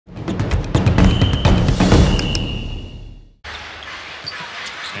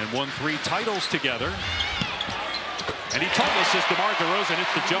and won 3 titles together. And he told us as DEMAR DEROZAN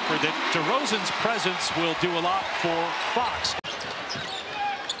hits the jumper that DeRozan's presence will do a lot for Fox.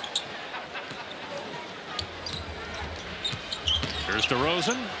 Here's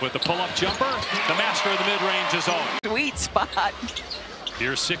DEROZAN with the pull-up jumper. The master of the mid-range is on. Sweet spot.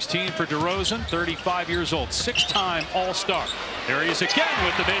 Here's 16 for DEROZAN, 35 years old, 6-time All-Star. There he is again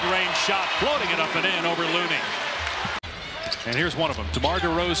with the mid-range shot, floating it up and in over Looney. And here's one of them, DEMAR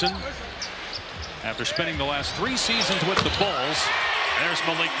DEROZAN. After spending the last 3 seasons with the Bulls, there's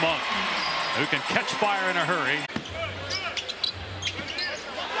Malik Monk, who can catch fire in a hurry.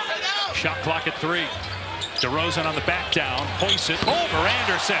 Shot clock at 3. DeRozan on the back down, hoists it over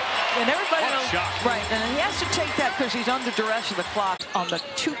Anderson. And everybody knows, shot. right, and he has to take that because he's under duress of the clock. On the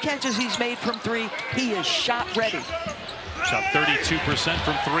 2 catches he's made from 3, he is shot ready. Shot 32%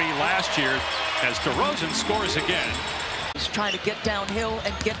 from 3 last year as DeRozan scores again. He's trying to get downhill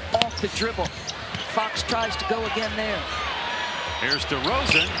and get off the dribble. Fox tries to go again there. Here's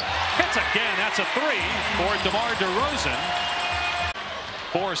DeRozan, hits again, that's a 3 for DEMAR DEROZAN.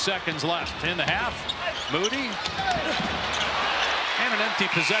 4 seconds left in the half. Moody. And an empty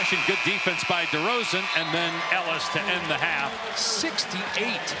possession. Good defense by DeRozan. And then Ellis to end the half.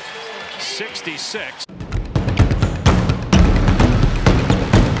 68-66.